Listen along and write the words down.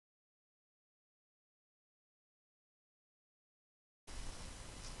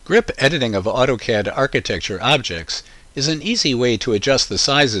Grip editing of AutoCAD Architecture objects is an easy way to adjust the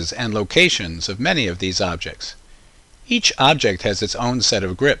sizes and locations of many of these objects. Each object has its own set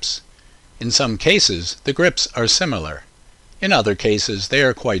of grips. In some cases, the grips are similar. In other cases, they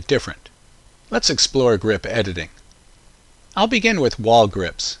are quite different. Let's explore grip editing. I'll begin with wall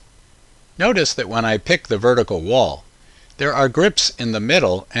grips. Notice that when I pick the vertical wall, there are grips in the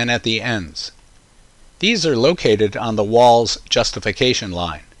middle and at the ends. These are located on the wall's justification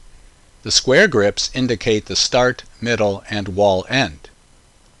line. The square grips indicate the start, middle, and wall end.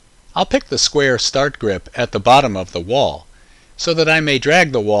 I'll pick the square start grip at the bottom of the wall so that I may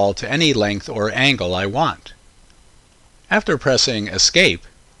drag the wall to any length or angle I want. After pressing Escape,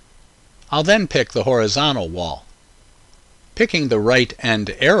 I'll then pick the horizontal wall. Picking the right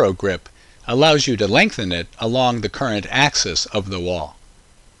end arrow grip allows you to lengthen it along the current axis of the wall.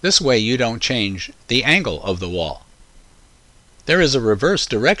 This way you don't change the angle of the wall. There is a reverse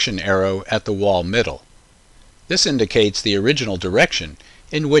direction arrow at the wall middle. This indicates the original direction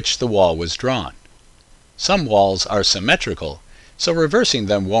in which the wall was drawn. Some walls are symmetrical, so reversing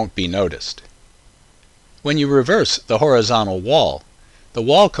them won't be noticed. When you reverse the horizontal wall, the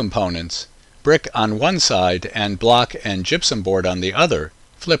wall components, brick on one side and block and gypsum board on the other,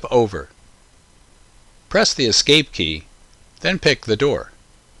 flip over. Press the Escape key, then pick the door.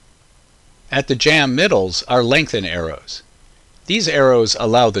 At the jamb middles are lengthen arrows. These arrows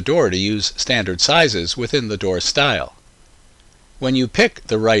allow the door to use standard sizes within the door style. When you pick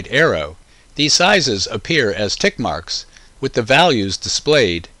the right arrow, these sizes appear as tick marks with the values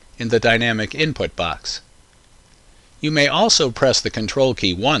displayed in the dynamic input box. You may also press the Control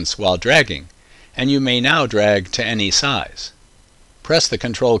key once while dragging, and you may now drag to any size. Press the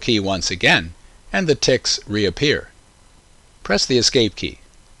Control key once again, and the ticks reappear. Press the Escape key.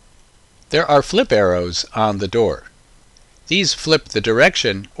 There are flip arrows on the door. These flip the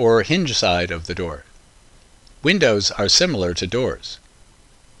direction or hinge side of the door. Windows are similar to doors.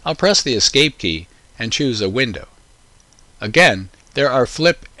 I'll press the Escape key and choose a window. Again, there are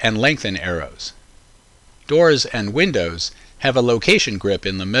flip and lengthen arrows. Doors and windows have a location grip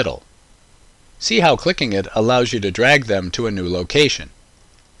in the middle. See how clicking it allows you to drag them to a new location.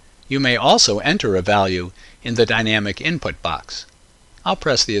 You may also enter a value in the dynamic input box. I'll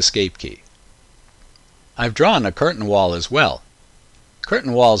press the Escape key. I've drawn a curtain wall as well.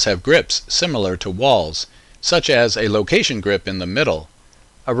 Curtain walls have grips similar to walls, such as a location grip in the middle,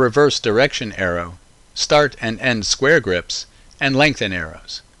 a reverse direction arrow, start and end square grips, and lengthen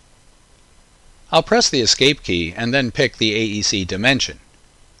arrows. I'll press the Escape key and then pick the AEC dimension.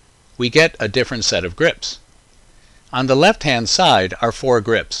 We get a different set of grips. On the left-hand side are 4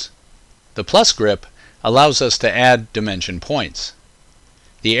 grips. The plus grip allows us to add dimension points.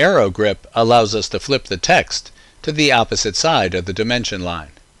 The arrow grip allows us to flip the text to the opposite side of the dimension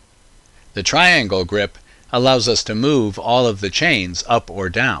line. The triangle grip allows us to move all of the chains up or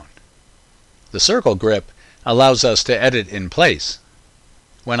down. The circle grip allows us to edit in place.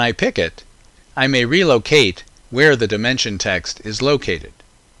 When I pick it, I may relocate where the dimension text is located.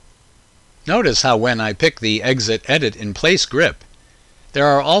 Notice how when I pick the Exit Edit in Place grip, there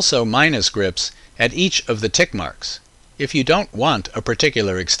are also minus grips at each of the tick marks. If you don't want a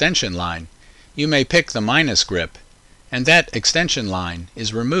particular extension line, you may pick the minus grip, and that extension line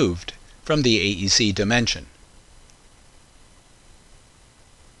is removed from the AEC dimension.